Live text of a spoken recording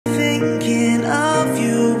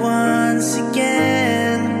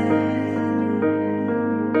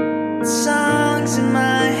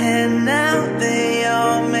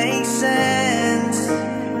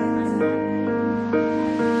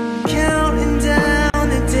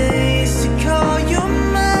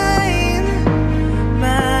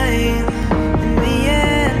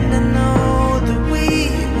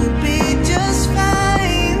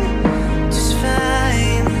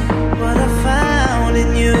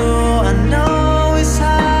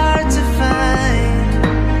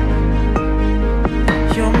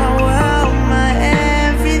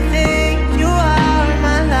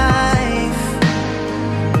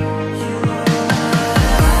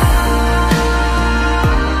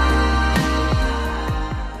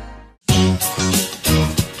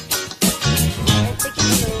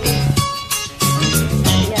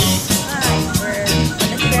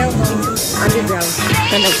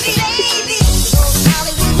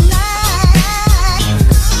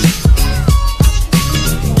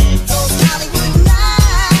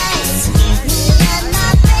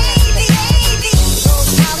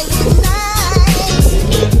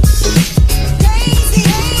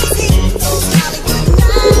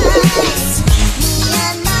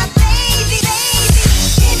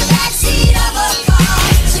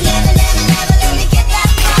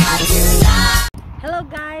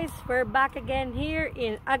back again here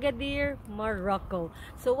in Agadir, Morocco.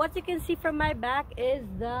 So what you can see from my back is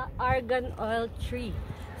the argan oil tree.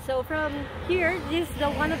 So from here, this is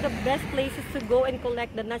one of the best places to go and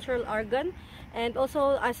collect the natural argan. And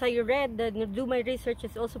also, as I read, do my research,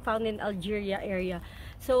 is also found in Algeria area.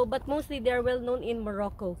 So, but mostly they are well known in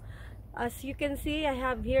Morocco. As you can see, I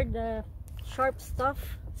have here the sharp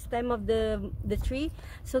stem of the tree.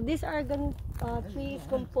 So this argan tree is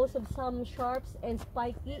composed of some sharps and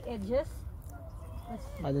spiky edges.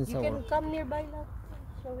 You can come nearby now.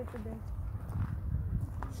 Show it to them.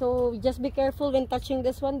 So just be careful when touching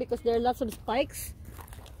this one because there are lots of spikes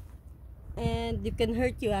and it can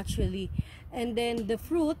hurt you actually. And then the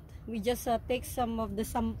fruit, we just take some of the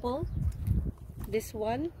sample. This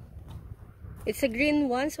one, it's a green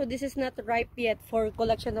one, so this is not ripe yet for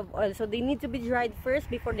collection of oil. So they need to be dried first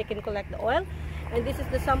before they can collect the oil. And this is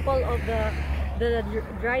the sample of the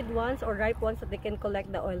dried ones or ripe ones that they can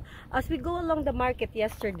collect the oil. As we go along the market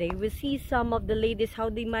yesterday, we see some of the ladies how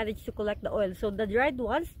they manage to collect the oil. So the dried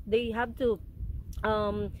ones, they have to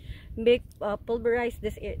pulverize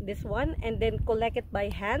this one and then collect it by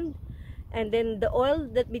hand. And then the oil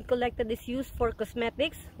that been collected is used for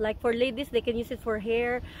cosmetics. Like for ladies, they can use it for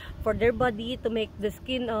hair, for their body, to make the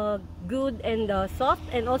skin good and soft.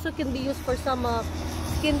 And also can be used for some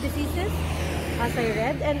skin diseases, as I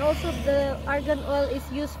read. And also the argan oil is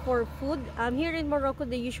used for food. Here in Morocco,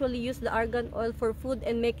 they usually use the argan oil for food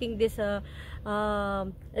and making this,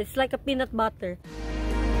 it's like a peanut butter.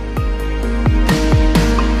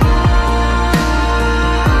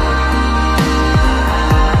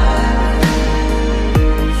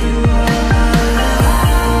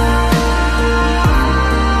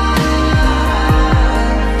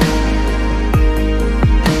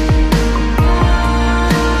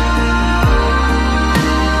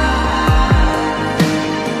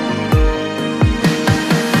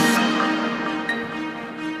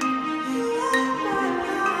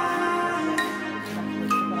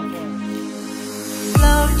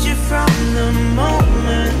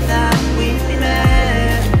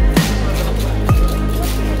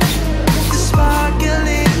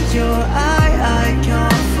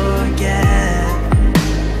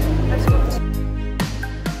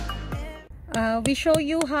 We show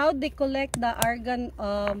you how they collect the argan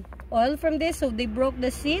oil from this. So they broke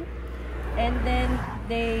the seed and then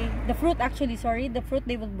the fruit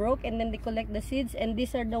they will broke and then they collect the seeds, and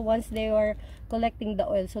these are the ones they are collecting the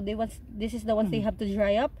oil. So this is the ones they have to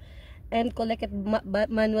dry up and collect it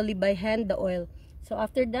manually by hand, the oil. So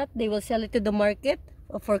after that, they will sell it to the market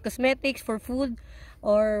for cosmetics, for food,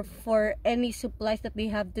 or for any supplies that they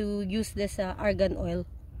have to use this argan oil.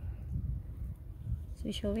 So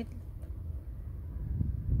we show it.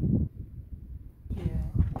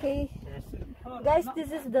 Okay, guys,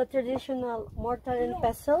 this is the traditional mortar and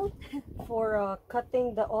pestle for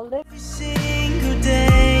cutting the olive. Every single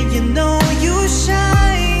day, you know you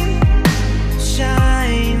shine.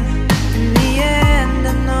 In the end,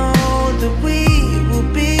 I know that we will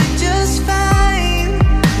be just fine.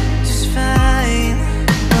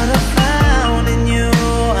 What I found in you,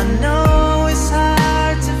 I know it's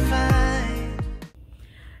hard to find.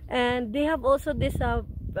 And they have also this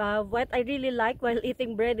what I really like while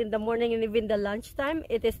eating bread in the morning and even the lunchtime,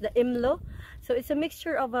 it is the Amlou. So it's a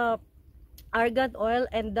mixture of argan oil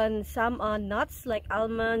and then some nuts like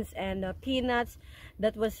almonds and peanuts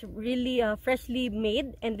that was really freshly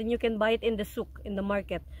made, and then you can buy it in the souk, in the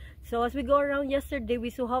market. So as we go around yesterday, we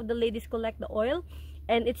saw how the ladies collect the oil,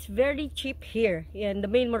 and it's very cheap here in the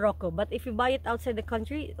main Morocco. But if you buy it outside the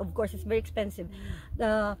country, of course it's very expensive.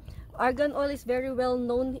 The argan oil is very well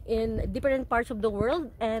known in different parts of the world,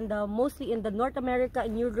 and mostly in the North America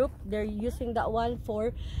and Europe, they're using that one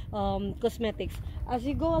for cosmetics. As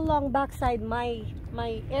you go along backside, my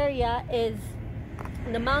area is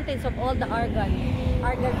the mountains of all the argan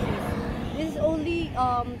trees. This is only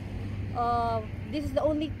this is the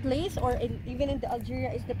only place, or even in the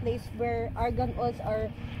Algeria, is the place where argan oils are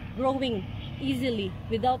growing easily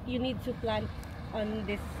without you need to plant on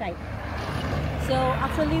this site. So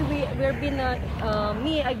actually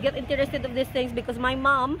I get interested of these things because my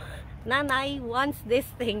mom, Nanay, wants this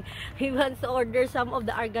thing. He wants to order some of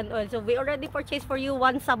the argan oil. So we already purchased for you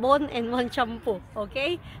one sabon and one shampoo.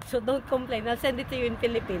 Okay? So don't complain. I'll send it to you in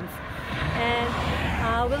Philippines. And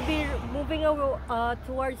we'll be moving over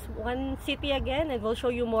towards one city again, and we'll show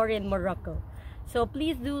you more in Morocco. So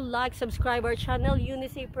please do like, subscribe our channel,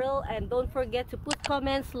 Eunice April, and don't forget to put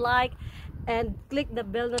comments, like, and click the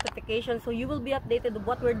bell notification so you will be updated of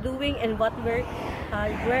what we're doing and where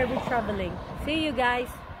we're traveling. See you guys.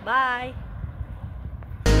 Bye.